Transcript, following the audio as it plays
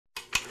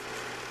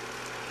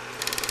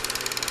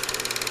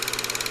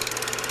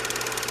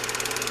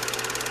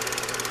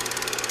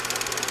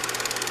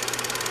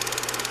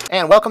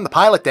And welcome to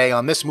Pilot Day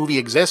on This Movie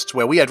Exists,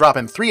 where we are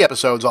dropping 3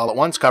 episodes all at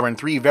once, covering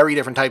 3 very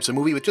different types of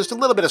movie with just a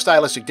little bit of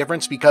stylistic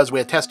difference because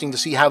we're testing to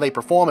see how they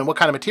perform and what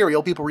kind of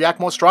material people react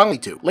more strongly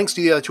to. Links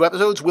to the other 2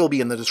 episodes will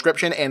be in the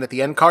description and at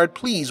the end card.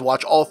 Please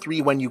watch all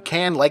 3 when you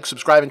can. Like,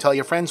 subscribe, and tell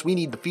your friends. We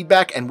need the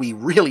feedback, and we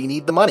really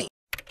need the money.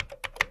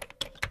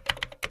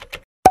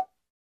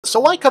 So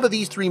why cover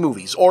these 3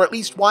 movies, or at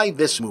least why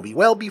this movie?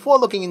 Well, before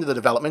looking into the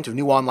development of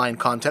new online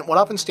content, what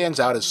often stands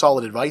out as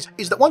solid advice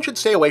is that one should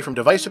stay away from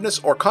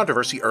divisiveness or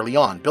controversy early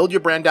on. Build your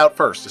brand out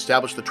first,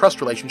 establish the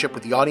trust relationship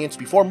with the audience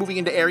before moving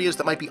into areas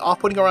that might be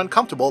off-putting or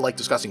uncomfortable, like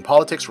discussing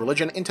politics,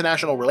 religion,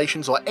 international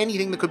relations, or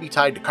anything that could be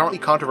tied to currently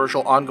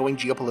controversial ongoing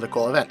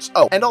geopolitical events.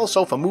 Oh, and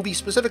also, for movies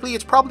specifically,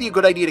 it's probably a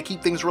good idea to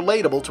keep things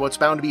relatable to what's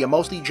bound to be a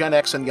mostly Gen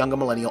X and younger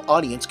millennial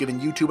audience, given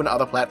YouTube and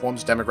other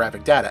platforms'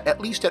 demographic data. At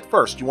least at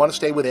first, you want to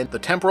stay within the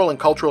temporal and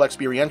cultural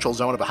experiential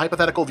zone of a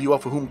hypothetical viewer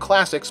for whom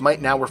classics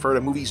might now refer to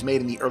movies made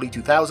in the early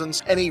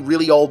 2000s, and a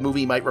really old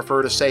movie might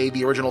refer to, say,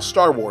 the original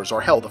Star Wars or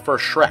hell, the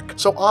first Shrek.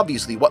 So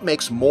obviously, what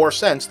makes more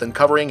sense than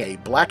covering a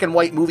black and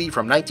white movie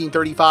from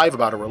 1935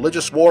 about a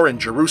religious war in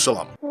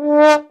Jerusalem?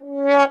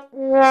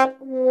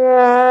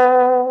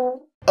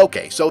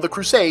 Okay, so The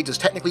Crusades is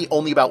technically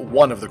only about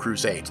one of the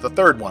Crusades, the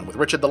third one, with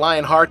Richard the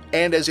Lionheart,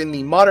 and as in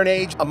the modern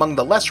age, among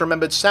the less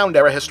remembered sound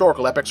era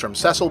historical epics from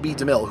Cecil B.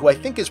 DeMille, who I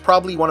think is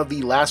probably one of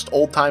the last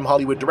old-time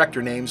Hollywood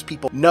director names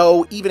people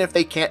know, even if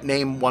they can't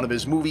name one of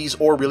his movies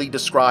or really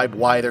describe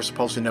why they're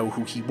supposed to know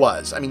who he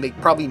was. I mean, they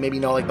probably maybe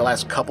know like the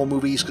last couple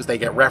movies because they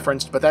get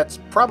referenced, but that's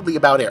probably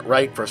about it,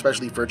 right?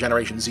 Especially for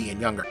Generation Z and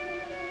younger.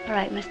 All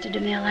right, Mr.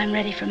 DeMille, I'm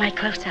ready for my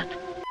close-up.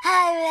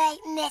 All right,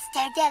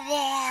 Mr.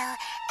 DeMille,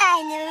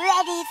 I'm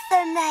ready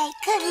for my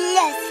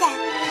close-up.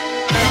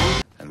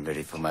 I'm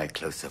ready for my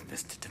close-up,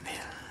 Mr.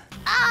 DeMille.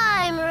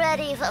 I'm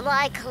ready for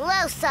my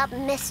close-up,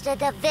 Mr.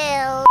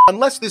 DeMille.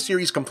 Unless this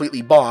series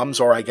completely bombs,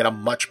 or I get a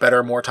much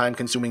better, more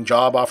time-consuming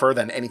job offer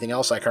than anything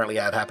else I currently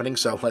have happening,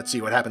 so let's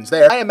see what happens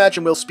there. I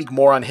imagine we'll speak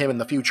more on him in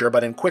the future,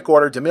 but in quick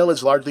order, DeMille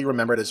is largely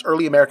remembered as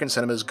early American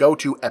cinema's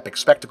go-to epic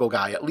spectacle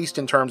guy, at least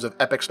in terms of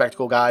epic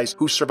spectacle guys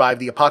who survived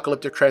the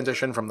apocalyptic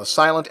transition from the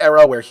silent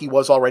era, where he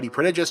was already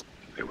prodigious.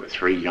 There were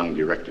 3 young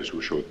directors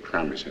who showed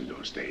promise in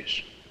those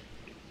days.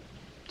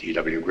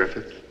 T.W.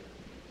 Griffith,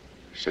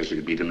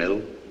 Cecil B.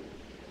 DeMille,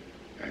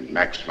 and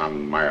Max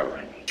von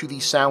Mayerling. To the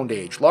sound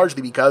age,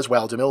 largely because,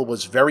 while DeMille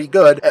was very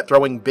good at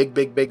throwing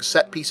big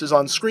set pieces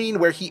on screen,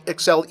 where he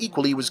excelled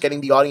equally was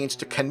getting the audience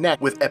to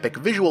connect with epic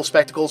visual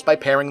spectacles by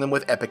pairing them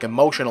with epic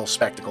emotional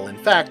spectacle. In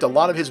fact, a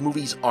lot of his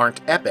movies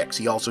aren't epics.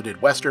 He also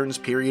did westerns,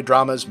 period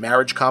dramas,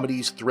 marriage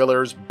comedies,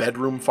 thrillers,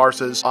 bedroom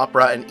farces,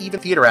 opera, and even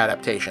theater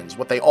adaptations.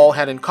 What they all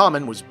had in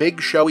common was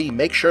big, showy,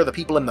 make sure the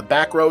people in the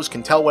back rows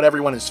can tell what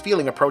everyone is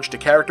feeling approach to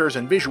characters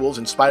and visuals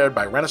inspired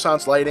by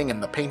Renaissance lighting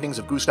and the paintings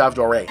of Gustave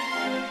Doré.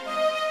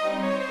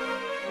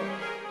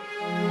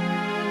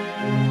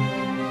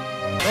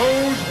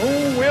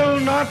 Who will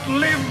not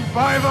live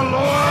by the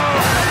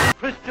law?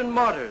 Christian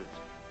martyrs,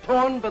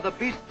 torn by the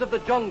beasts of the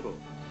jungle,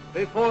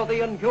 before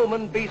the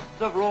inhuman beasts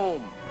of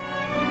Rome.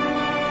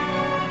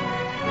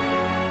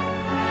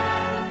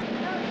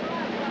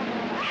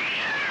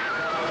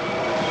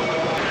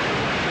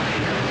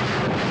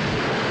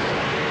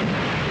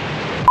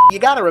 You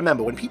gotta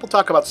remember, when people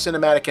talk about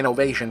cinematic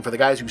innovation for the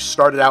guys who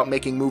started out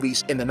making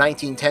movies in the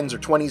 1910s or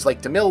 20s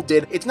like DeMille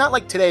did, it's not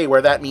like today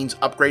where that means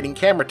upgrading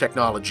camera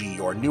technology,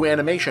 or new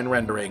animation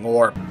rendering,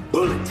 or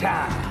Bullet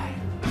time!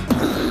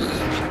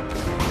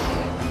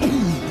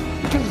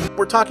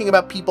 we're talking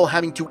about people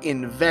having to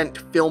invent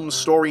film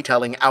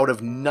storytelling out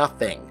of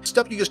nothing.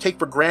 Stuff you just take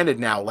for granted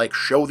now, like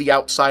show the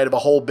outside of a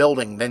whole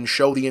building, then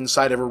show the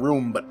inside of a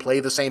room, but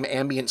play the same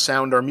ambient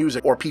sound or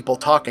music, or people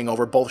talking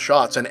over both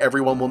shots and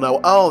everyone will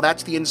know, oh,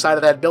 that's the inside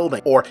of that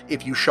building. Or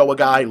if you show a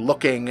guy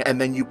looking and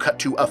then you cut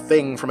to a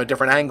thing from a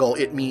different angle,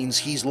 it means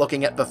he's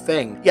looking at the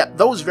thing. Yeah,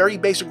 those very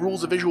basic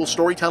rules of visual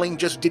storytelling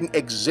just didn't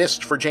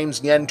exist for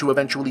James Yen to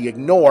eventually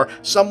ignore.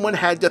 Someone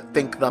had to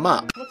think them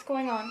up. What's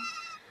going on?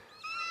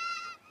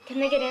 Can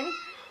they get in?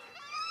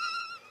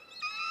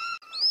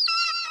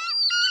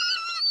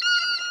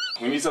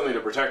 We need something to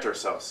protect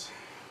ourselves.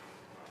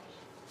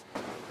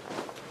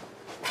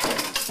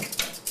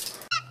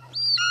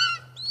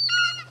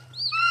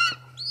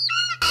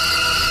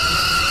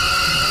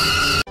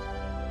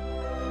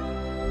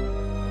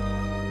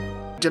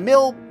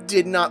 DeMille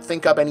did not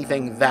think up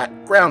anything that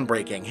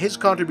groundbreaking. His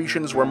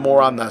contributions were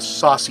more on the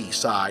saucy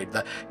side,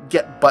 the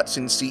get butts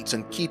in seats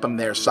and keep them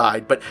there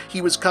side, but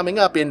he was coming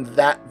up in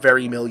that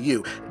very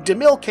milieu.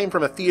 DeMille came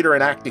from a theater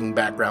and acting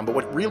background, but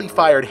what really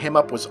fired him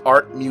up was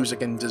art,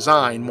 music, and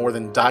design more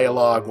than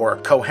dialogue or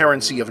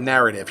coherency of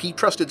narrative. He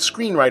trusted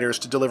screenwriters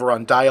to deliver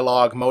on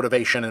dialogue,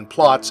 motivation, and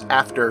plots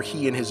after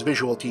he and his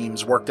visual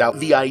teams worked out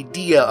the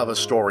idea of a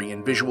story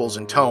in visuals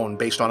and tone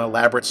based on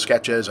elaborate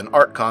sketches and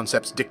art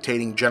concepts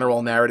dictating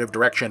general narrative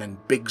direction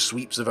and big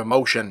sweeps of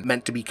emotion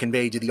meant to be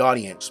conveyed to the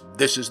audience.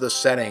 This is the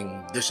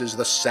setting, this is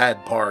the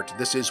sad part,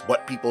 this is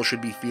what people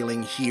should be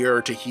feeling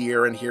here to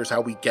here, and here's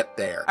how we get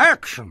there.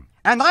 Action!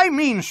 And I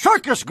mean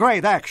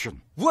circus-grade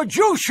action! Would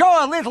you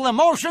show a little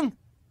emotion?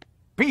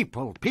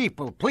 People,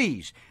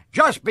 please.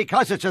 Just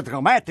because it's a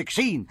dramatic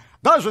scene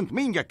doesn't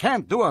mean you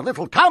can't do a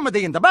little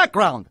comedy in the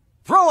background.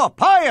 Throw a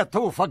pie or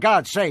two, for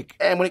God's sake.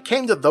 And when it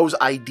came to those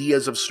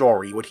ideas of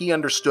story, what he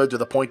understood to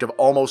the point of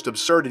almost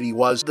absurdity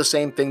was the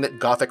same thing that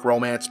gothic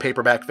romance,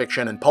 paperback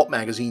fiction, and pulp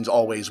magazines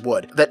always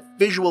would. That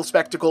visual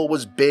spectacle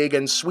was big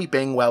and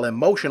sweeping, while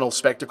emotional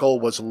spectacle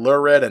was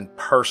lurid and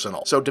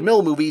personal. So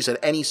DeMille movies at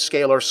any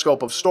scale or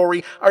scope of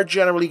story are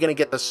generally going to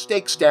get the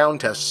stakes down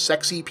to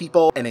sexy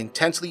people and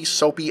intensely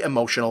soapy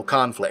emotional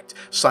conflict.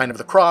 Sign of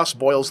the Cross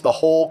boils the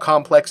whole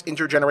complex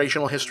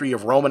intergenerational history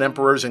of Roman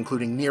emperors,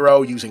 including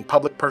Nero, using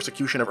public persecution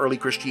of early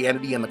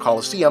Christianity in the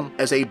Colosseum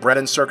as a bread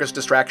and circus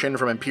distraction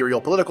from imperial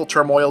political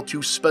turmoil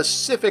to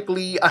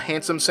specifically a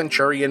handsome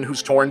centurion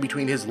who's torn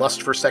between his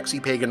lust for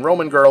sexy pagan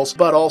Roman girls,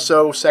 but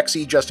also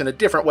sexy just in a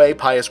different way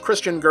pious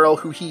Christian girl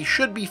who he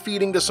should be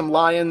feeding to some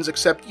lions,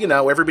 except, you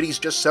know, everybody's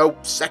just so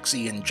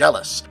sexy and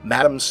jealous.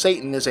 Madam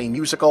Satan is a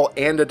musical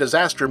and a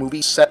disaster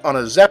movie set on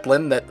a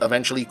Zeppelin that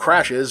eventually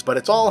crashes, but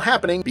it's all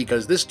happening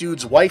because this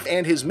dude's wife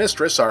and his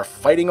mistress are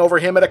fighting over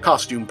him at a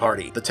costume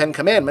party. The Ten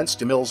Commandments,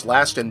 DeMille's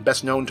last and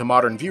best known to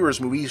modern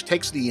viewers movies,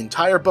 takes the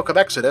entire book of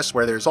Exodus,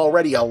 where there's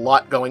already a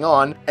lot going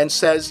on, and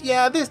says,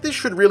 yeah, this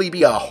should really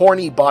be a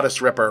horny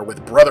bodice ripper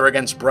with brother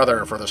against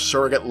brother for the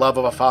surrogate love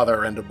of a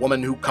father and a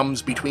woman who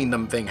comes between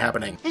them thing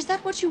happening. Is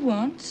that what you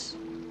want?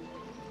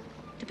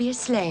 To be a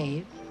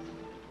slave?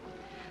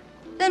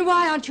 Then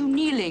why aren't you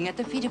kneeling at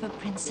the feet of a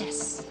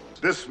princess?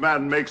 This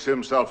man makes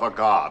himself a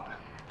god.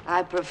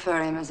 I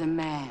prefer him as a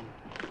man.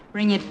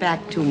 Bring it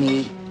back to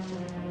me.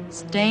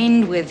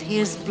 Stained with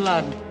his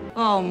blood.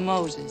 Oh,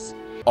 Moses.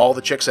 All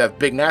the chicks have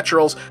big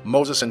naturals,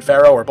 Moses and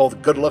Pharaoh are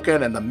both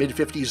good-looking and the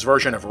mid-50s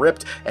version of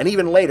ripped, and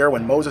even later,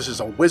 when Moses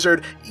is a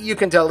wizard, you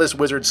can tell this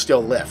wizard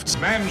still lifts.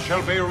 Man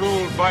shall be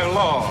ruled by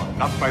law,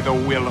 not by the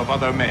will of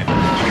other men.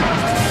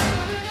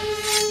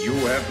 You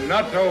have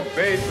not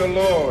obeyed the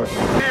Lord.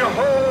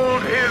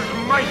 Behold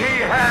his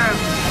mighty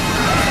hand!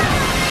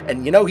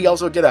 And you know, he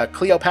also did a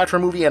Cleopatra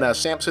movie and a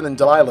Samson and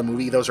Delilah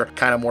movie. Those are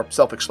kind of more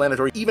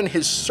self-explanatory. Even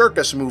his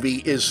circus movie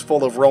is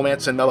full of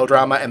romance and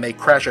melodrama, and they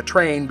crash a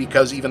train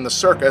because even the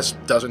circus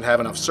doesn't have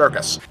enough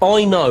circus.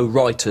 I know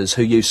writers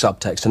who use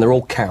subtext, and they're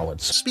all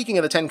cowards. Speaking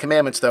of the Ten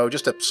Commandments, though,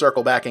 just to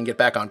circle back and get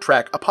back on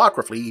track,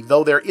 apocryphally,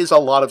 though there is a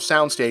lot of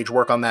soundstage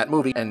work on that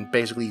movie, and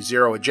basically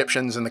zero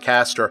Egyptians in the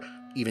cast or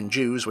even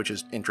Jews, which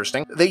is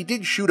interesting. They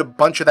did shoot a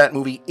bunch of that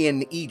movie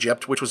in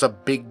Egypt, which was a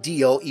big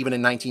deal even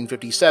in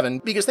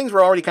 1957, because things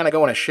were already kind of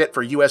going to shit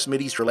for US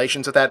Mideast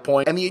relations at that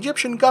point, and the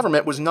Egyptian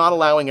government was not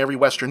allowing every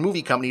Western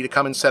movie company to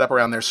come and set up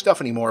around their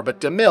stuff anymore.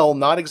 But DeMille,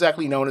 not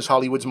exactly known as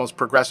Hollywood's most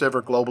progressive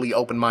or globally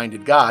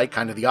open-minded guy,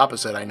 kind of the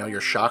opposite, I know you're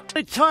shocked.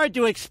 It's hard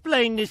to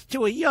explain this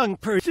to a young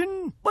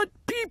person, but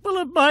people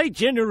of my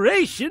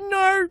generation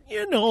are,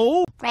 you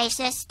know...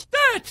 racist.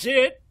 That's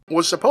it!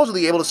 Was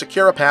supposedly able to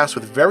secure a pass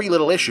with very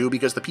little issue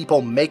because the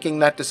people making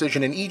that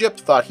decision in Egypt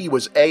thought he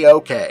was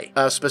A-OK.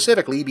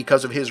 Specifically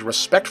because of his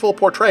respectful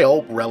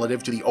portrayal,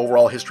 relative to the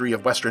overall history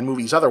of Western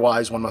movies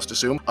otherwise, one must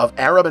assume, of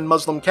Arab and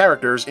Muslim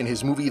characters in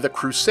his movie The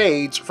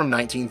Crusades from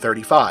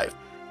 1935.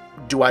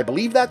 Do I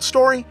believe that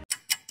story?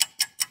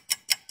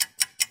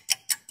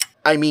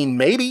 I mean,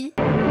 maybe.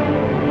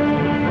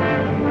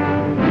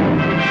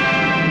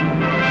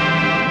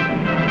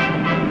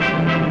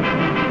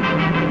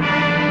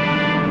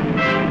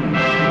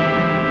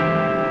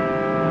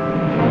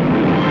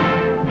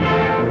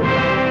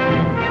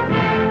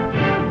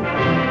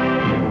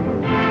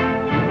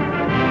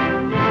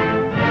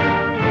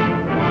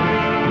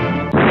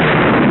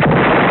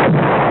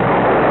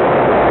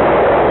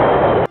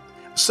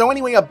 So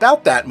anyway,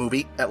 about that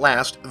movie, at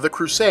last, The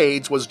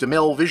Crusades was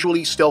DeMille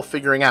visually still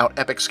figuring out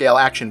epic-scale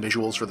action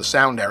visuals for the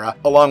sound era,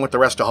 along with the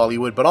rest of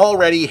Hollywood, but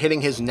already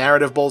hitting his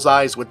narrative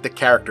bullseyes with the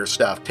character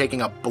stuff,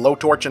 taking a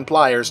blowtorch and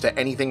pliers to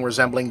anything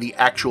resembling the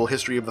actual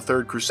history of the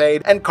Third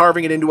Crusade, and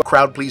carving it into a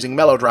crowd-pleasing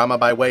melodrama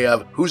by way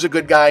of who's a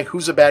good guy,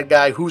 who's a bad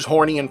guy, who's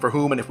horny and for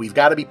whom, and if we've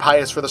got to be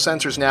pious for the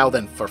censors now,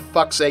 then for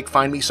fuck's sake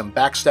find me some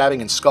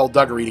backstabbing and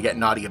skullduggery to get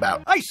naughty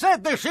about. I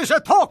said this is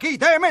a talkie,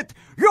 damn it!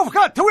 You've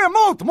got to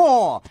emote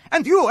more!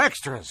 And you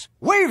extras,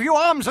 wave your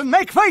arms and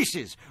make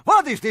faces!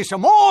 What is this, a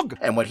morgue?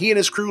 And what he and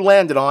his crew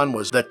landed on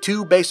was the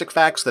two basic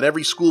facts that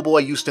every schoolboy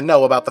used to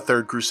know about the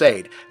Third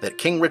Crusade. That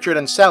King Richard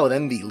and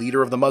Saladin, the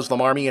leader of the Muslim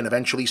army and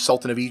eventually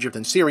Sultan of Egypt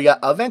and Syria,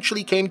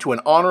 eventually came to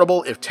an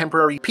honorable, if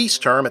temporary, peace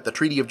term at the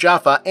Treaty of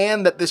Jaffa,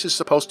 and that this is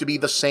supposed to be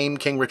the same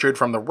King Richard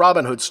from the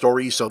Robin Hood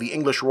stories, so the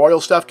English royal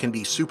stuff can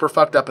be super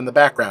fucked up in the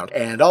background.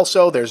 And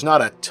also, there's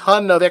not a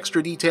ton of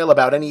extra detail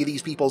about any of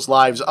these people's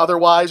lives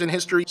otherwise in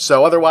history,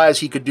 so otherwise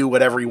he could do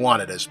whatever he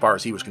wanted as far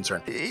as he was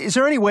concerned. Is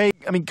there any way,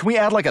 can we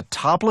add like a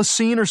topless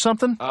scene or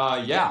something?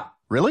 Yeah.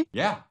 Really?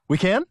 Yeah. We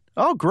can?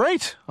 Oh,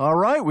 great. All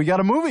right, we got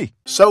a movie.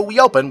 So we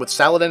open with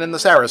Saladin and the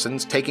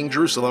Saracens taking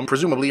Jerusalem,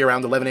 presumably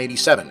around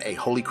 1187. A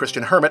holy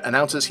Christian hermit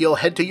announces he'll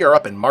head to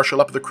Europe and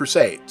marshal up the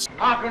Crusades.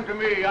 Hearken to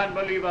me,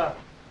 unbeliever,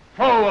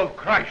 foe of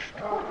Christ.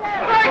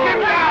 Strike him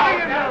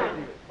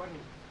down!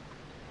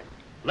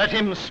 Let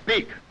him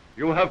speak.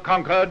 You have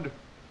conquered.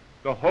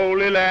 The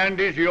Holy Land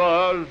is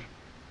yours.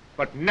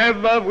 but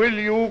never will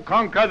you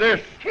conquer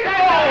this. Put him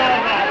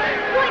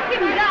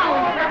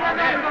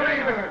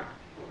down.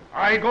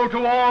 I go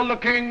to all the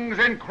kings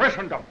in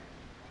Christendom.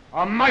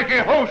 A mighty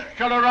host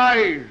shall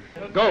arise.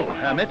 Go,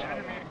 hermit.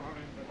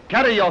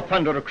 Carry your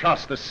thunder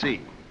across the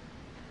sea.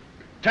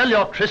 Tell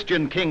your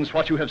Christian kings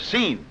what you have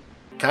seen.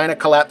 Kind of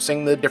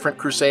collapsing the different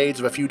crusades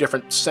of a few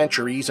different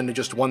centuries into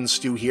just one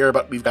stew here,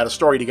 but we've got a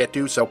story to get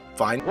to, so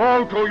fine.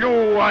 Woe to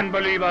you,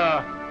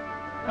 unbeliever!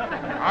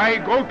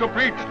 I go to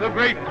preach the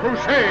great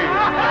crusade.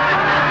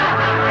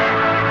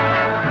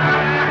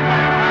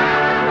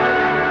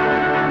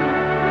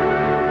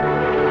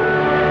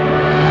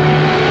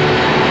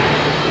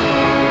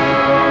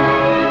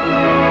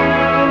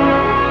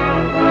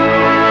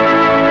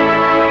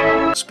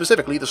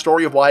 Specifically, the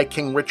story of why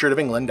King Richard of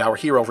England, our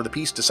hero for the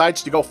piece,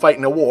 decides to go fight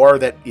in a war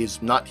that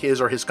is not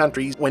his or his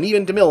country's, when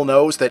even DeMille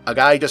knows that a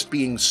guy just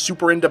being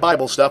super into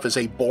Bible stuff is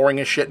a boring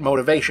as shit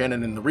motivation,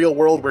 and in the real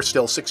world we're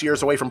still 6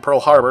 years away from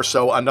Pearl Harbor,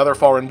 so another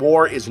foreign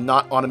war is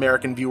not on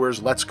American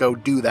viewers' let's go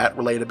do that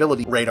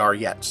relatability radar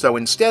yet. So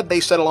instead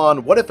they settle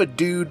on, what if a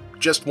dude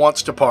just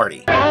wants to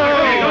party?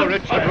 Oh,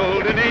 Richard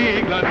ruled in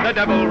England, the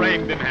devil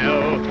reigned in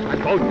hell,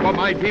 and both were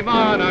mighty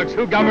monarchs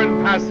who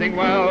governed passing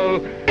well.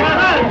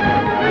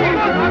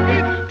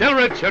 Till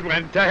Richard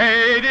went to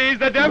Hades,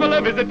 the devil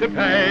a visit to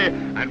pay,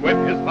 and with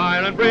his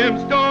fire and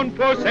brimstone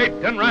poor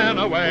Satan ran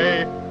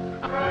away.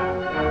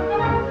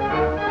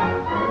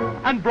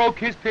 And broke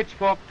his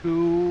pitchfork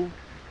too.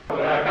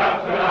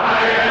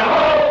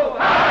 Hi-ho,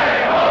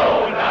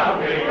 hi-ho, down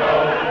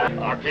we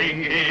go. Our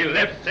king, he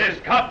lifts his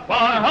cup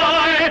on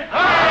high.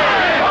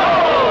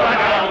 Hi-ho,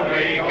 down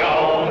we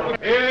go.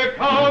 Here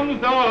comes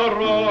the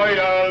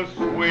royal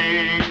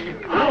swing.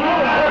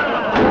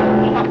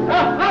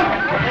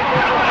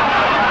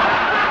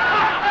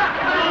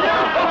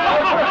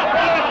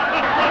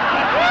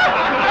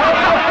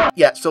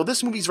 Yeah, so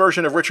this movie's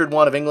version of Richard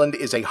I of England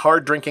is a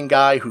hard-drinking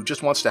guy who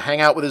just wants to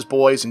hang out with his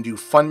boys and do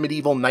fun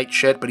medieval knight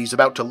shit, but he's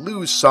about to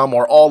lose some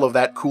or all of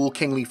that cool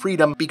kingly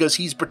freedom because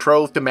he's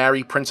betrothed to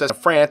marry Princess of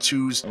France,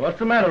 who's... What's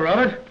the matter,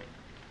 Robert?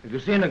 Have you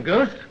seen a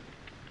ghost?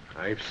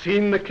 I've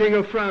seen the King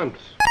of France.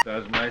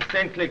 Does my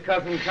saintly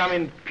cousin come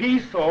in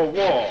peace or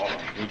war?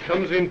 He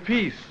comes in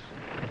peace.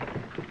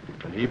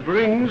 And he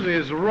brings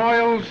his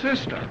royal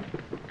sister.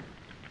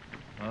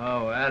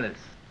 Oh, Alice.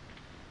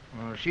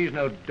 Well, she's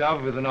no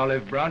dove with an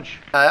olive branch.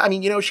 I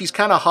mean, you know, she's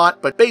kind of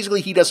hot, but basically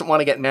he doesn't want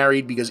to get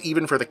married because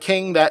even for the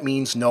king, that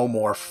means no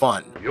more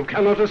fun. You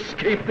cannot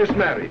escape this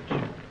marriage.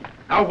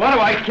 Now, what do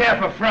I care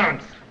for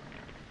France?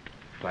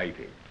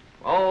 Fighting.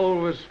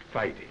 Always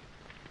fighting.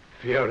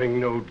 Fearing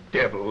no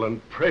devil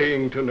and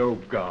praying to no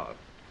God.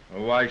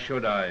 Well, why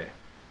should I?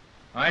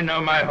 I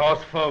know my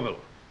horse Fauvel.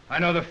 I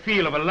know the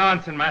feel of a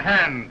lance in my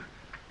hand.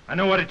 I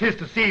know what it is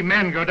to see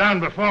men go down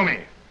before me.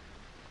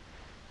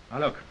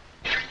 Now, look.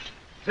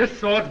 This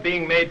sword's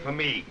being made for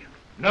me.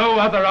 No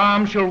other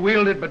arm shall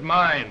wield it but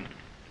mine.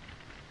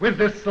 With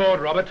this sword,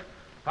 Robert,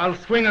 I'll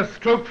swing a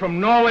stroke from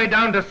Norway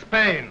down to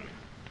Spain.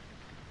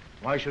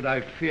 Why should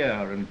I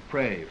fear and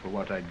pray for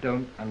what I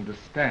don't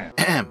understand?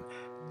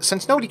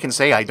 Since nobody can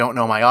say I don't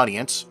know my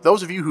audience,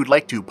 those of you who'd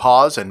like to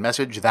pause and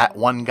message that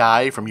one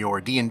guy from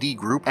your D&D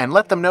group and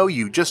let them know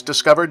you just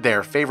discovered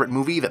their favorite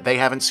movie that they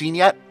haven't seen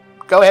yet,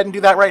 go ahead and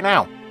do that right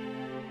now.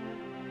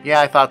 Yeah,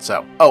 I thought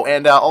so. Oh,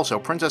 and also,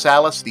 Princess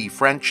Alice, the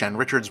French, and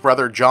Richard's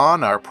brother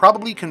John are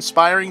probably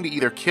conspiring to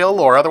either kill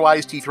or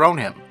otherwise dethrone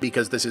him,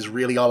 because this is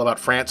really all about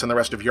France and the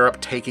rest of Europe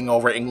taking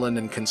over England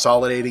and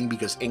consolidating,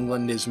 because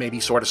England is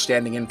maybe sort of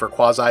standing in for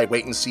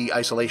quasi-wait-and-see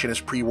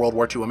isolationist pre-World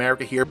War II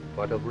America here.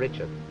 What of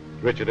Richard?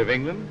 Richard of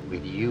England?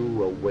 With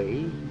you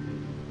away?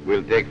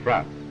 We'll take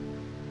France.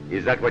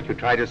 Is that what you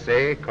try to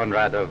say,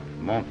 Conrad of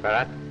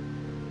Montferrat?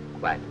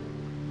 Quite.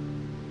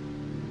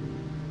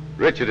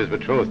 Richard is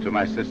betrothed to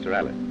my sister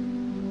Alice.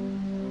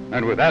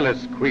 And with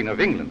Alice, Queen of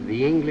England,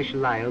 the English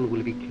lion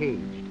will be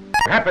caged.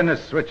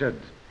 Happiness, Richard,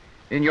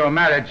 in your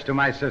marriage to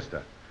my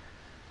sister.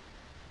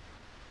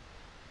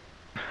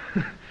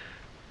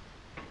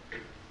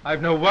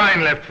 I've no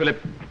wine left,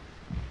 Philip.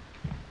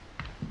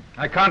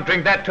 I can't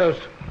drink that toast.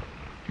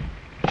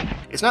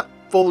 It's not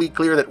fully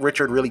clear that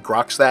Richard really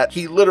groks that.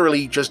 He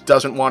literally just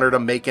doesn't want her to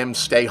make him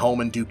stay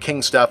home and do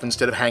king stuff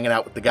instead of hanging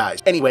out with the guys.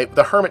 Anyway,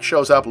 the hermit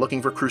shows up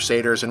looking for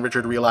crusaders, and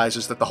Richard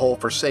realizes that the whole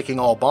forsaking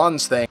all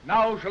bonds thing...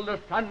 Now shall the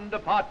son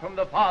depart from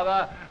the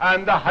father,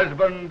 and the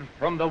husband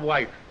from the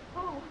wife.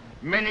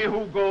 Many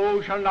who go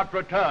shall not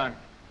return.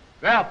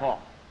 Therefore,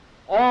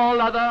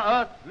 all other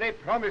earthly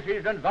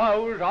promises and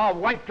vows are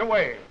wiped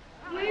away.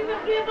 We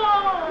will give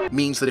all.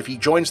 Means that if he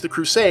joins the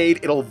crusade,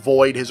 it'll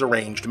void his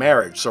arranged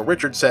marriage. So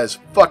Richard says,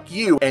 fuck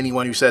you,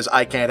 anyone who says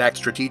I can't act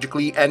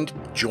strategically, and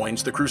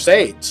joins the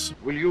crusades.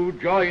 Will you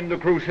join the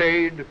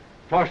crusade,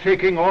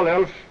 forsaking all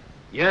else?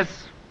 Yes,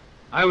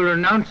 I will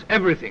renounce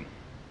everything.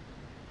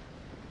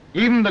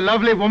 Even the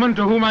lovely woman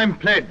to whom I'm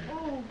pledged.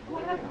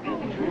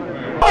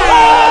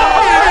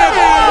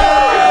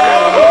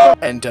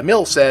 And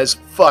DeMille says,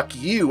 fuck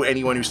you,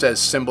 anyone who says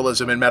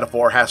symbolism and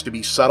metaphor has to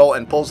be subtle,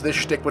 and pulls this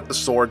shtick with the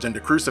swords into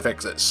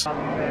crucifixes.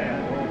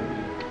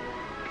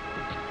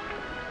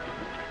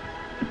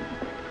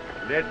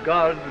 Let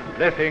God's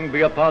blessing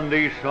be upon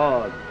these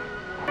swords.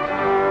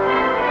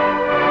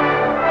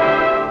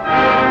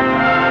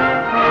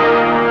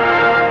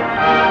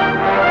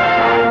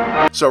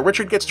 So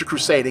Richard gets to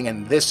crusading,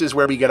 and this is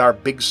where we get our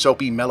big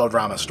soapy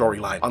melodrama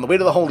storyline. On the way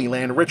to the Holy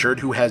Land, Richard,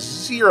 who has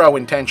zero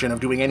intention of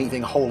doing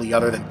anything holy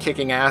other than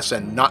kicking ass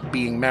and not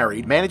being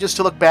married, manages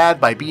to look bad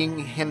by being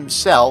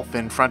himself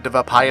in front of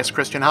a pious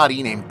Christian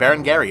hottie named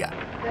Berengaria.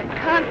 That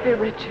can't be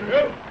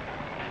Richard.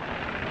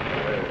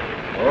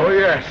 Oh,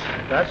 yes,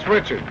 that's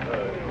Richard.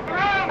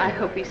 I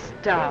hope he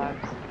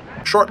starves.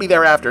 Shortly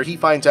thereafter, he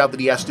finds out that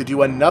he has to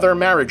do another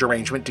marriage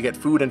arrangement to get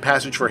food and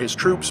passage for his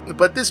troops,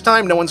 but this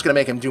time no one's gonna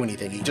make him do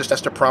anything. He just has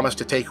to promise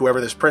to take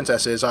whoever this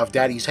princess is off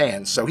Daddy's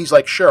hands. So he's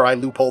like, sure, I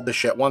loopholed this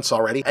shit once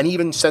already, and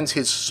even sends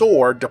his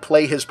sword to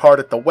play his part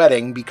at the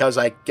wedding, because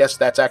I guess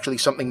that's actually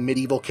something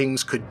medieval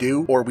kings could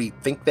do, or we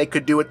think they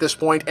could do at this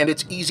point, and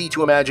it's easy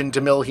to imagine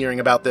DeMille hearing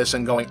about this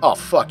and going, oh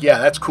fuck yeah,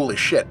 that's cool as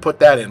shit, put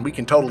that in, we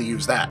can totally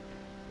use that.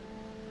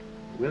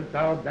 Wilt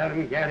thou,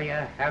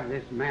 Berengaria, have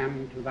this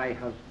man to thy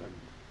husband?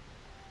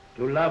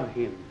 To love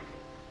him,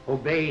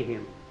 obey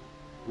him,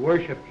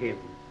 worship him.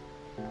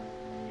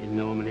 In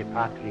nomine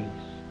Patris,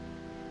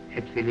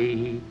 et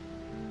Filii,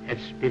 et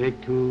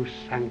Spiritus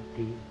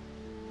Sancti.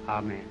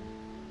 Amen.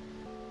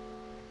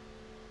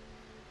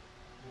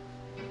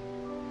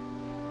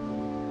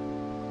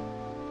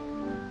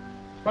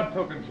 What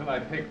token shall I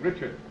take,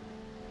 Richard?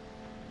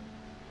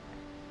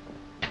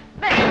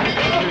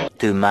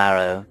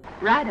 Tomorrow.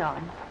 Right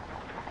on.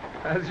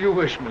 As you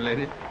wish,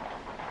 milady.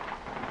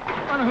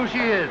 I wonder who she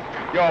is.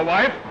 Your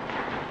wife?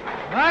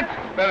 What?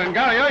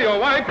 Berengaria, your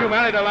wife. You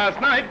married her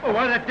last night. Oh,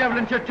 why the devil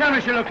didn't you tell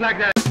me she looked like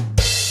that?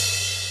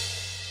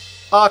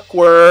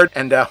 Awkward.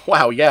 And,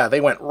 wow, yeah,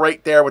 they went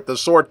right there with the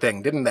sword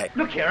thing, didn't they?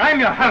 Look here, I'm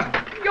your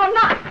husband. You're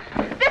not.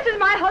 This is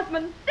my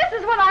husband. This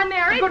is what I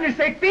married. For goodness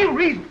sake, be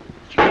reasonable.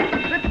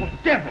 Little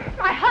devil.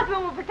 My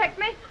husband will protect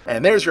me.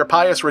 And there's your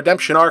pious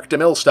redemption arc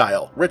DeMille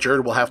style.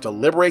 Richard will have to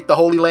liberate the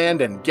Holy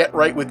Land and get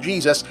right with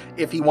Jesus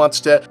if he wants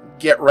to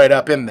get right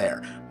up in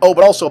there. Oh,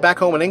 but also back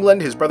home in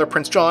England, his brother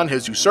Prince John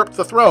has usurped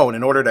the throne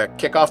in order to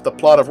kick off the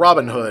plot of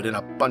Robin Hood and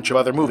a bunch of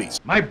other movies.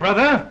 My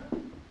brother?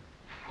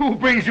 Who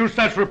brings you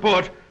such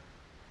report?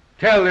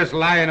 Tell this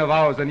lion of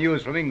ours the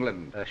news from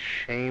England.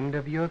 Ashamed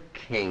of your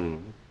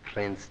king,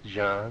 Prince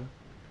John?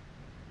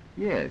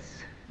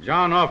 Yes.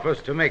 John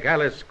offers to make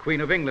Alice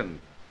Queen of England.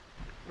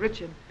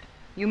 Richard,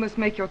 you must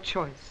make your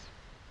choice.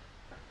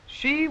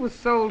 She was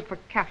sold for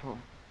cattle.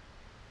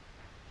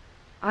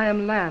 I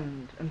am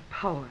land and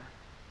power.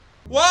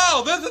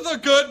 Wow, this is a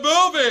good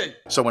movie!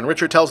 So when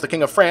Richard tells the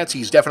King of France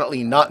he's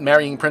definitely not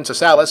marrying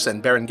Princess Alice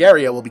and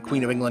Berengaria will be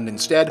Queen of England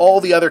instead,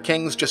 all the other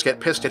kings just get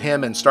pissed at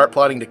him and start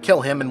plotting to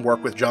kill him and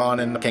work with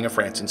John and the King of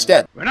France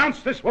instead. Renounce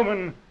this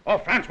woman, or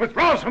France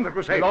withdraws from the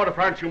crusade. Lord of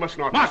France, you must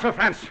not. Master of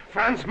France.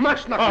 France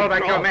must not. All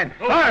back your men.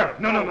 Fire!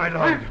 No, my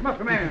lord. France must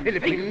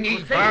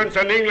command. France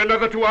and England are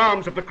the two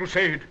arms of the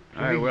crusade.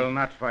 I will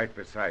not fight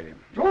beside him.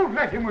 Don't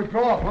let him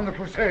withdraw from the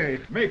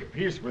crusade. Make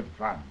peace with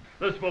France.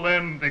 This will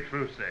end the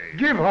crusade.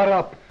 Give her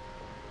up.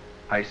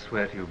 I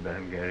swear to you,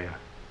 Berengaria,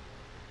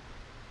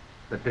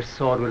 that this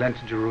sword will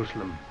enter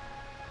Jerusalem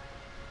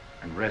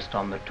and rest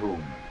on the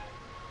tomb.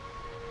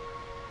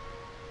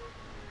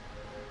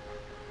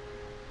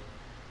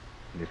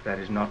 And if that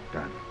is not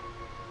done,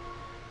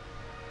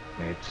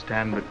 may it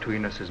stand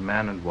between us as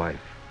man and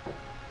wife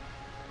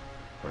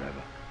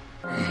forever.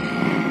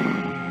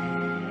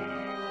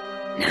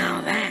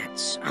 Now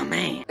that's a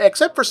man.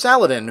 Except for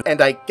Saladin,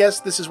 and I guess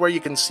this is where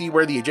you can see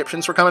where the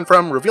Egyptians were coming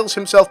from, reveals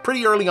himself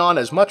pretty early on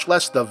as much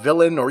less the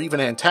villain or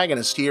even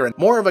antagonist here, and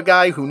more of a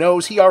guy who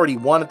knows he already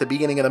won at the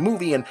beginning of the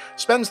movie and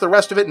spends the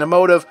rest of it in a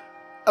mode of,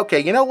 okay,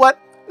 you know what?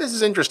 This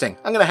is interesting.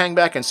 I'm gonna hang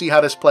back and see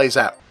how this plays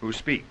out. Who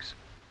speaks?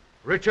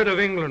 Richard of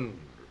England.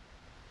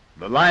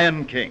 The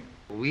Lion King.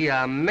 We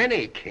are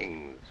many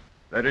kings.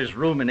 There is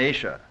room in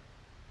Asia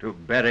to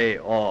bury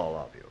all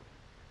of you.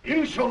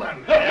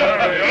 Insolent!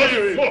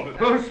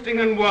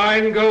 Boasting and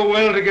wine go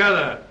well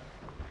together.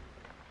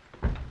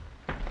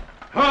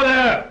 Ho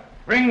there!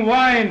 Bring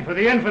wine for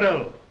the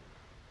infidel.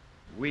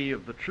 We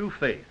of the true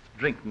faith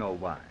drink no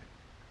wine.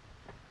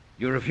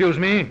 You refuse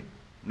me?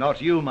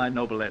 Not you, my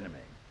noble enemy.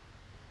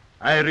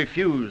 I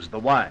refuse the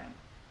wine.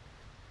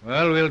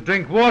 Well, we'll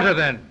drink water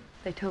then.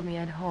 They told me he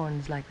had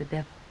horns like the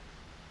devil.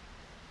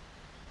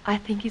 I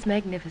think he's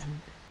magnificent.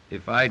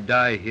 If I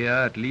die here,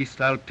 at least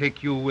I'll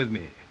take you with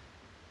me.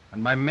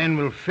 And my men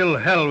will fill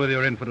hell with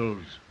your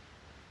infidels.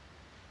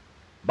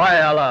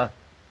 By Allah,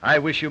 I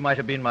wish you might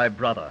have been my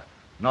brother,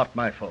 not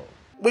my foe.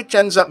 Which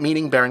ends up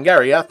meaning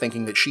Berengaria,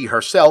 thinking that she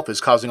herself is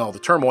causing all the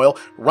turmoil,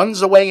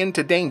 runs away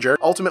into danger,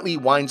 ultimately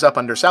winds up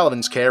under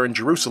Saladin's care in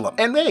Jerusalem.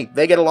 And hey,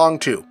 they get along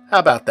too. How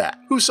about that?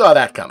 Who saw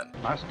that coming?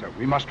 Master,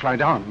 we must fly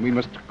down. We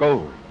must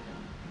go.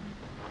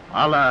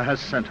 Allah has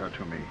sent her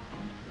to me.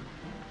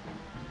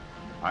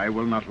 I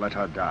will not let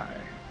her die.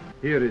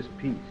 Here is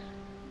peace,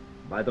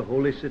 by the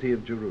holy city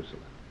of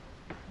Jerusalem.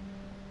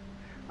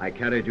 I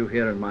carried you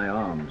here in my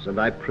arms, and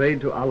I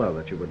prayed to Allah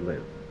that you would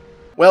live.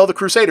 Well, the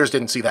Crusaders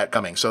didn't see that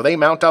coming, so they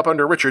mount up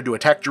under Richard to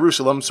attack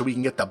Jerusalem so we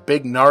can get the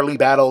big gnarly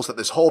battles that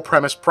this whole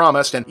premise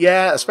promised, and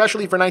yeah,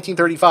 especially for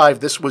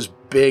 1935, this was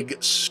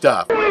big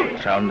stuff.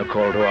 Sound the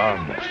call to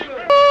arms.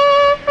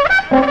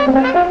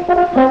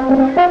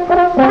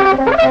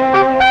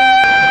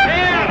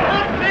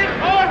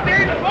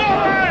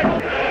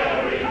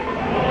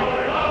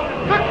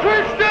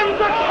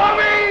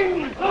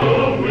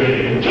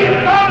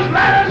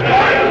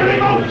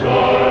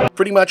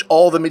 Pretty much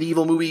all the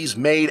medieval movies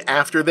made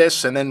after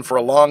this, and then for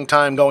a long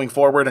time going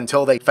forward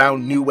until they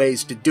found new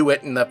ways to do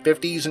it in the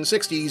 50s and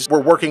 60s,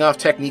 were working off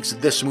techniques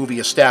this movie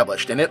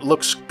established, and it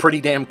looks pretty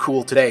damn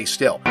cool today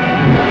still.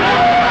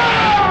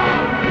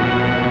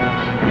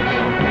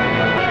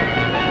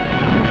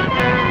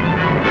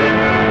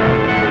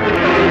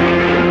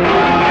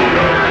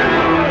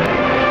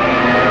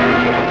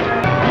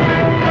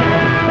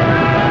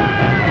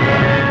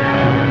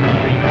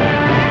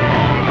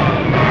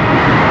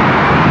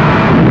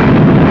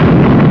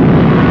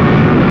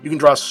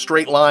 Draw a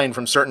straight line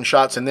from certain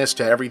shots in this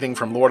to everything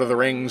from Lord of the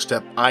Rings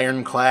to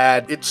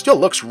Ironclad. It still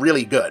looks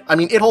really good. I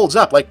mean, it holds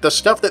up. Like, the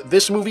stuff that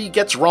this movie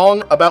gets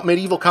wrong about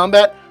medieval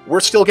combat, we're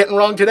still getting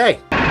wrong today.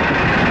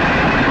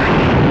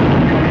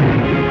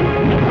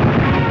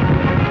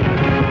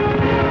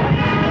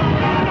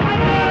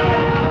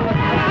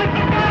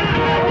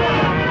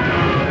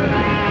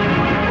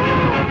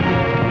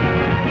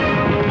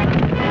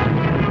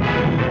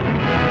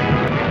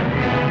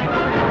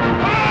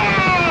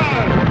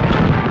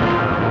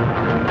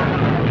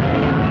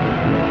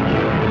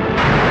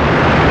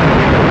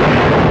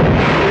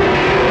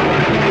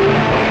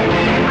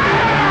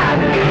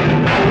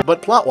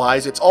 But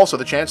plot-wise, it's also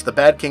the chance the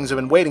Bad Kings have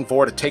been waiting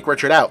for to take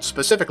Richard out,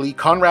 specifically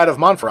Conrad of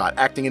Montferrat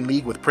acting in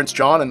league with Prince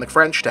John and the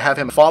French to have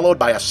him followed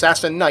by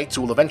assassin knights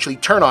who will eventually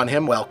turn on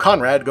him while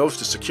Conrad goes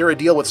to secure a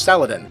deal with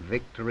Saladin.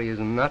 Victory is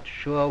not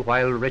sure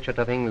while Richard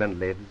of England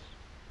lives.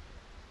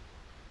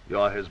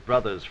 You're his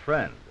brother's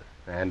friend.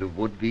 And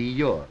would be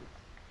yours.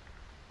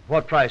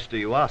 What price do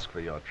you ask for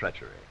your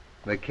treachery?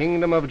 The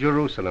kingdom of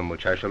Jerusalem,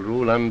 which I shall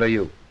rule under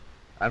you.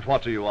 And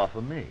what do you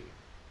offer me?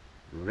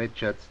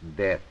 Richard's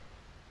death.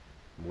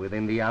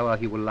 Within the hour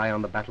he will lie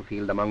on the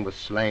battlefield among the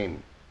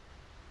slain.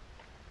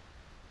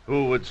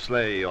 Who would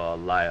slay your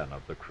lion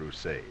of the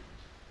Crusades?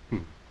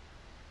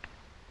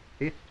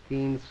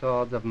 15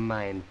 swords of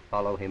mine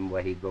follow him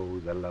where he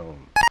goes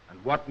alone.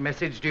 And what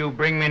message do you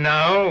bring me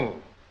now?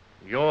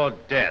 Your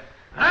death.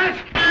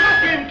 Ask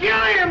him! Kill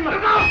him!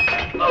 Look out!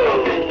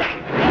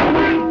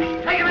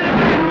 Take him in the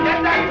back!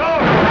 Get that door!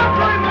 Stop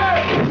right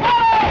there! Whoa!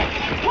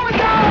 Pull it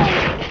down!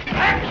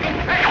 Back!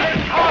 Take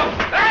his horse!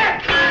 Back!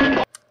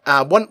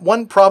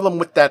 One problem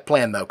with that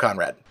plan, though,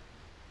 Conrad.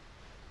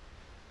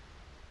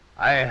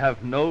 I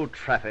have no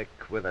traffic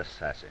with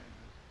assassins.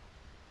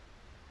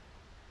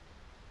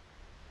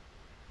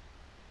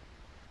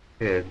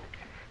 Here.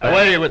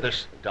 Away with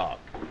this dog.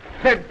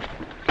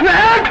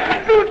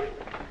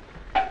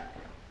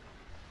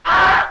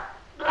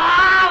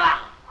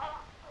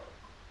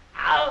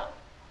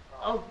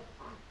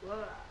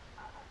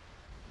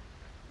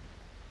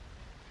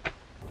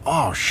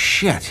 Oh,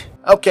 shit.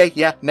 Okay,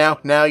 yeah,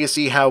 now you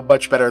see how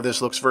much better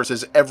this looks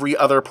versus every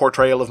other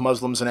portrayal of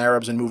Muslims and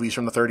Arabs in movies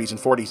from the 30s and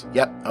 40s.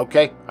 Yep,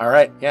 okay,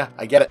 alright, yeah,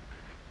 I get it.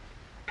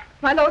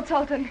 My Lord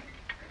Sultan,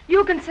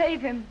 you can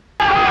save him.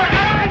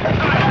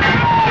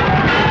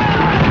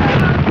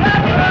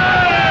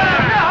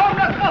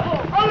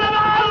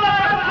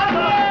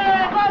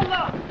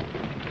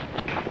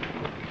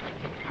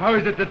 How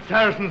is it that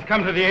Saracens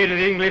come to the aid of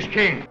the English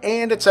king?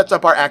 And it sets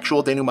up our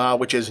actual denouement,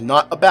 which is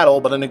not a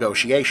battle, but a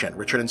negotiation.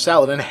 Richard and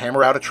Saladin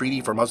hammer out a treaty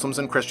for Muslims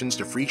and Christians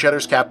to free each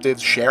other's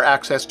captives, share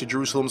access to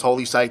Jerusalem's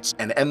holy sites,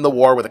 and end the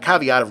war with a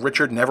caveat of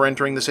Richard never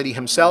entering the city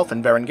himself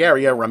and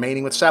Berengaria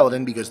remaining with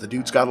Saladin because the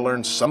dude's gotta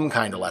learn some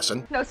kind of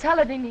lesson. No,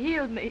 Saladin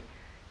healed me,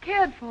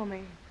 cared for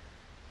me.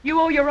 You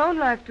owe your own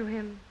life to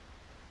him.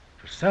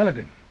 To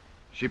Saladin?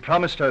 She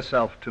promised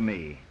herself to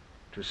me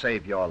to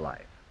save your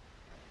life.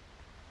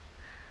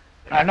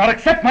 I'll not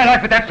accept my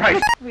life at that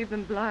price. We've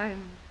been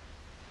blind.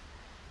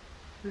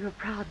 We were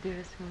proud,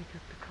 dearest, when we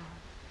took the call.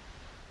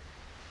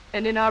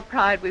 And in our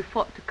pride, we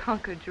fought to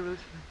conquer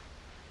Jerusalem.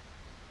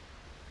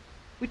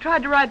 We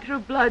tried to ride through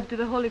blood to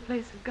the holy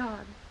place of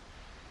God.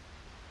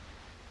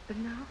 But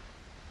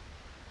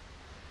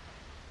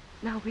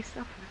now we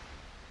suffer.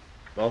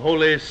 The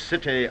holy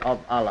city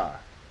of Allah.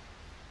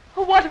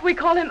 Oh, what if we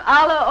call him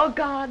Allah or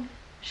God?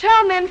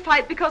 Shall men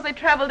fight because they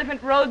travel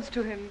different roads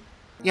to him?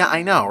 Yeah,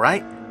 I know,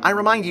 right? I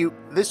remind you,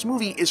 this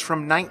movie is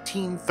from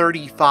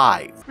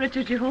 1935.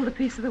 Richard, you hold a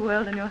piece of the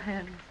world in your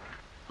hands.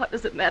 What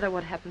does it matter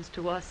what happens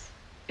to us?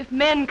 If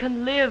men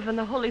can live and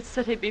the holy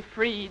city be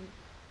freed.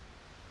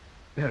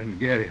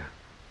 Berengaria,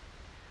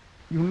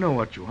 you know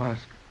what you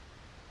ask.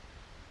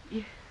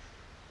 Yes.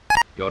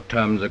 Your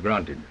terms are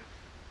granted.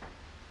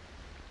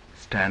 It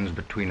stands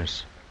between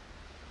us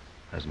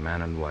as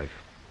man and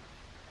wife.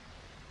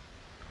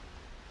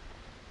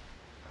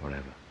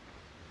 Forever.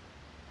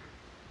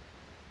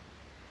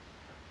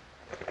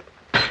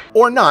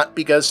 Or not,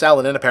 because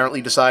Saladin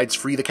apparently decides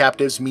free the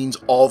captives means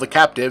all the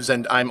captives,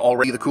 and I'm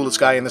already the coolest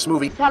guy in this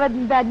movie.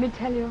 Saladin bade me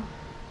tell you,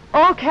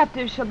 all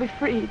captives shall be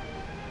freed.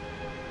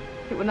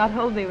 He would not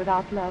hold me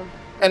without love.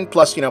 And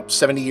plus,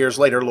 70 years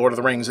later, Lord of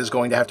the Rings is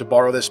going to have to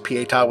borrow this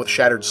Pietà with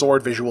shattered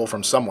sword visual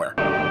from somewhere.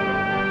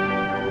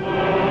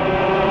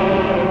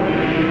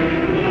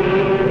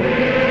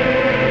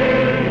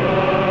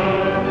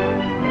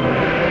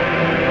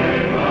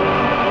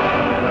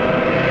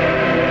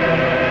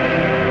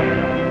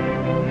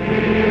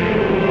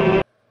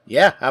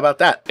 Yeah, how about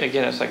that?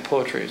 Again, it's like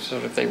poetry, so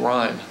if they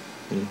rhyme.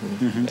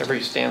 Every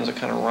stanza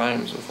kind of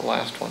rhymes with the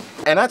last one.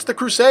 And that's The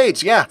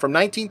Crusades, yeah, from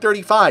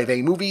 1935,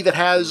 a movie that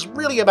has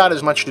really about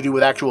as much to do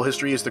with actual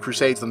history as the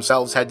Crusades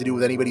themselves had to do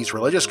with anybody's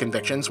religious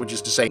convictions, which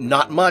is to say,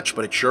 not much,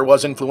 but it sure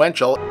was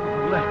influential.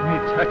 Let me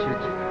touch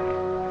it.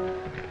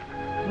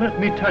 Let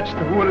me touch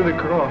the wood of the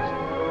cross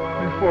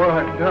before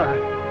I die.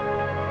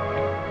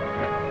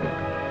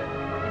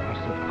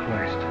 Cross of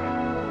Christ.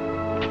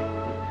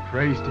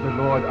 Praise to the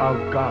Lord our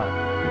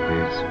God. It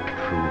is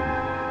true.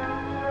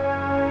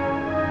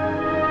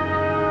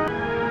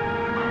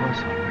 On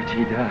which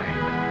he died.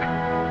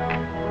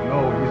 Lo,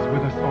 he's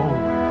with us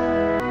always.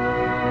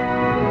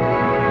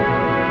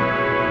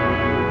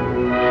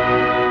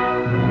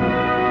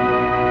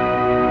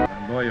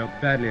 My boy, you're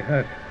badly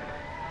hurt.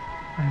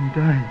 I'm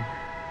dying.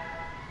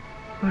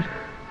 But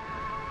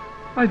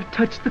I've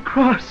touched the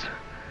cross.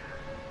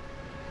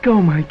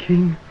 Go, my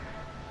king.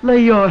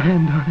 Lay your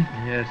hand on it.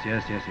 Yes.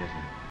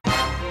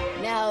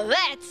 Now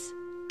that's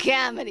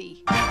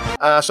comedy.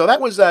 So that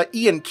was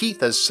Ian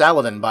Keith as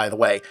Saladin, by the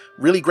way.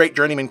 Really great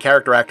journeyman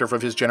character actor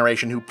of his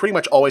generation who pretty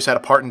much always had a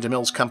part in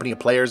DeMille's company of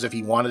players if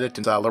he wanted it,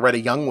 and Loretta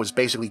Young was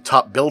basically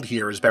top billed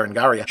here as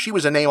Berengaria. She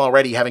was a name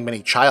already, having been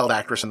a child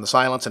actress in The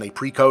Silence and a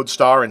pre-code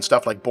star in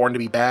stuff like Born to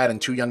be Bad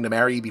and Too Young to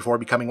Marry before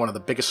becoming one of the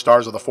biggest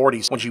stars of the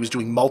 40s when she was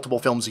doing multiple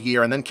films a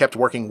year and then kept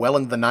working well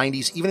into the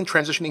 90s, even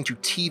transitioning to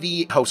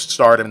TV host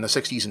stardom in the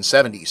 60s and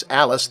 70s.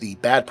 Alice, the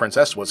bad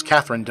princess, was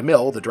Catherine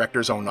DeMille, the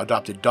director's own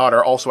adopted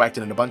daughter, also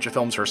acted in a bunch of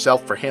films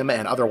herself for him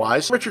and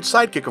otherwise. Richard's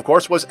sidekick, of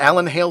course, was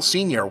Alan Hale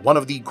Sr., one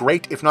of the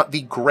great, if not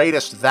the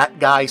greatest, that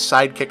guy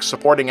sidekick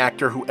supporting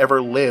actor who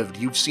ever lived.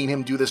 You've seen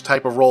him do this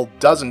type of role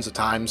dozens of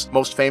times,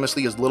 most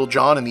famously as Little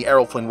John in the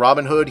Errol Flynn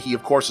Robin Hood. He,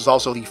 of course, is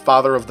also the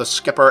father of the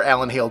skipper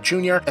Alan Hale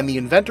Jr. and the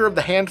inventor of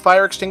the hand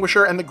fire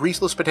extinguisher and the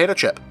greaseless potato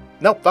chip.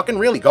 No, fucking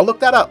really, go look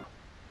that up.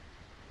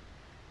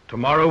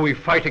 Tomorrow we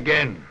fight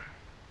again.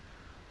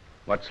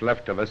 What's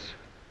left of us.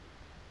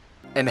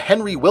 And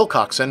Henry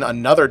Wilcoxon,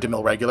 another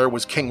DeMille regular,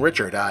 was King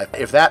Richard.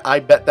 If that,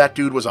 I bet that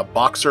dude was a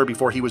boxer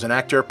before he was an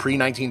actor.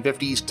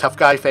 Pre-1950s, tough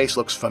guy face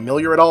looks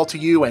familiar at all to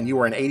you, and you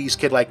were an 80s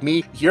kid like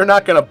me, you're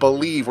not gonna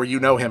believe where you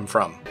know him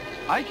from.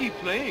 I keep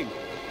playing.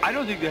 I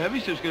don't think the heavy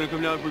stuff's gonna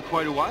come down for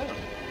quite a while.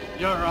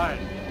 You're right.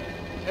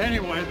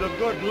 Anyway, the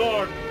good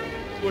Lord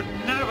would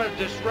never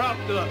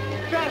disrupt the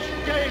best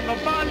game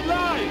of my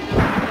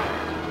life!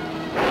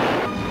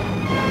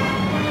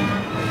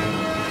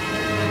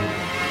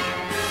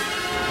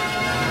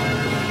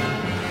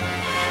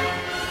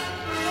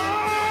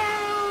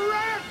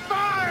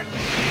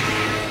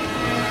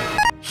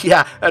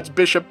 Yeah, that's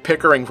Bishop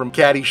Pickering from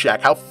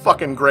Caddyshack. How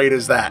fucking great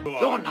is that?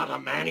 You're not a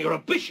man, you're a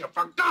bishop,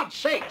 for God's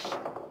sakes!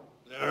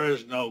 There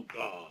is no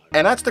God.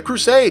 And that's The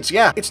Crusades,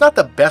 yeah. It's not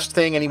the best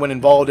thing anyone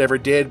involved ever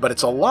did, but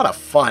it's a lot of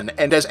fun.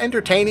 And as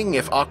entertaining,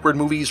 if awkward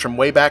movies from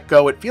way back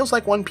go, it feels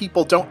like one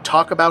people don't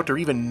talk about or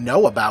even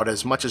know about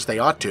as much as they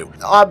ought to.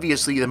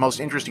 Obviously, the most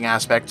interesting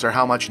aspects are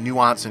how much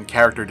nuance and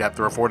character depth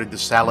are afforded to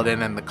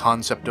Saladin and the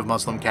concept of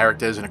Muslim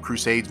characters in a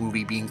Crusades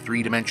movie being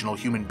three-dimensional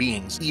human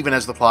beings, even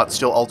as the plot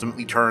still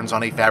ultimately turns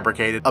on a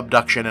fabricated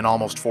abduction and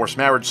almost forced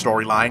marriage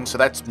storyline, so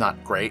that's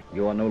not great.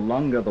 You are no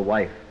longer the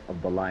wife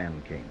of the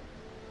Lion King.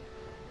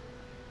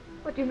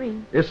 What do you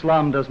mean?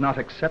 Islam does not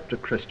accept a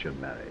Christian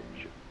marriage.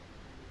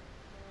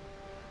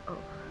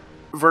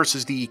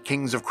 Versus the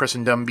kings of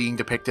Christendom being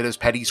depicted as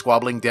petty,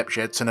 squabbling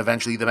dipshits, and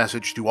eventually the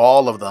message to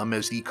all of them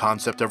is the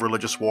concept of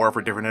religious war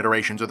for different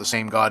iterations of the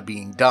same god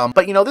being dumb.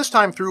 But this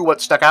time through,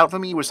 what stuck out for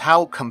me was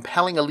how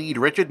compelling a lead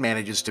Richard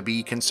manages to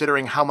be,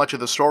 considering how much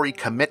of the story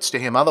commits to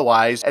him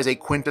otherwise as a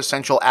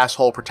quintessential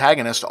asshole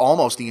protagonist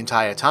almost the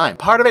entire time.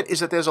 Part of it is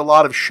that there's a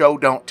lot of show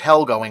don't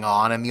tell going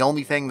on, and the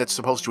only thing that's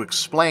supposed to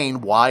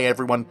explain why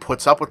everyone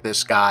puts up with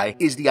this guy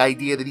is the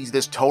idea that he's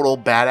this total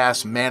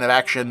badass man of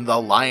action,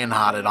 the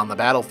lion-hearted on the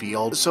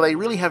battlefield. So they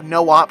really have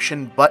no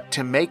option but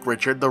to make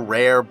Richard the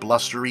rare,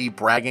 blustery,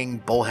 bragging,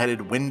 bullheaded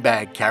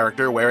windbag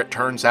character where it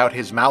turns out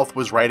his mouth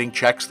was writing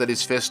checks that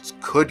his fists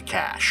could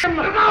cash.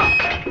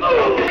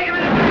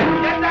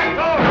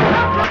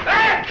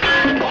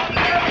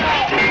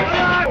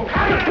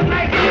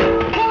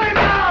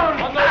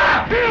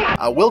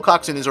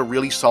 Wilcoxon is a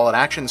really solid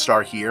action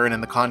star here, and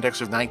in the context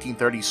of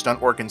 1930s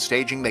stunt work and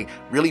staging, they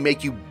really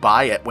make you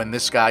buy it when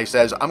this guy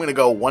says, I'm gonna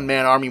go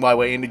one-man army my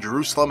way into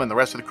Jerusalem, and the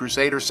rest of the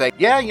Crusaders say,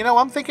 yeah,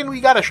 I'm thinking we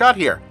got a shot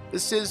here.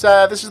 This is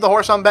the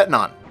horse I'm betting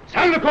on.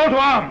 Sound the call to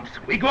arms!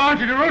 We go on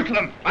to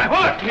Jerusalem! By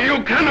what?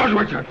 You cannot,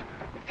 Richard!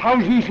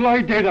 Thousands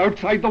lie dead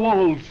outside the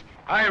walls.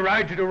 I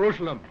ride to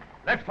Jerusalem.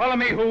 Let follow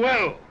me who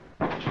will.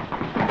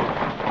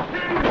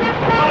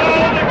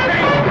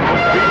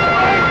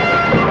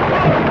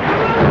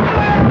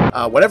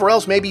 Whatever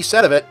else may be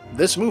said of it,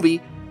 this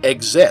movie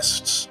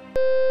exists.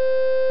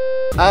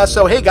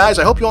 So hey guys,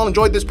 I hope you all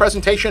enjoyed this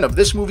presentation of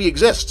This Movie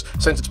Exists.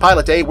 Since it's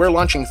pilot day, we're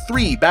launching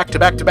 3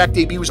 back-to-back-to-back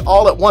debuts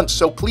all at once,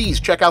 so please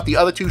check out the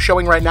other 2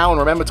 showing right now, and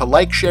remember to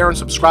like, share, and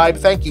subscribe.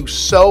 Thank you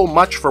so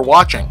much for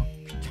watching.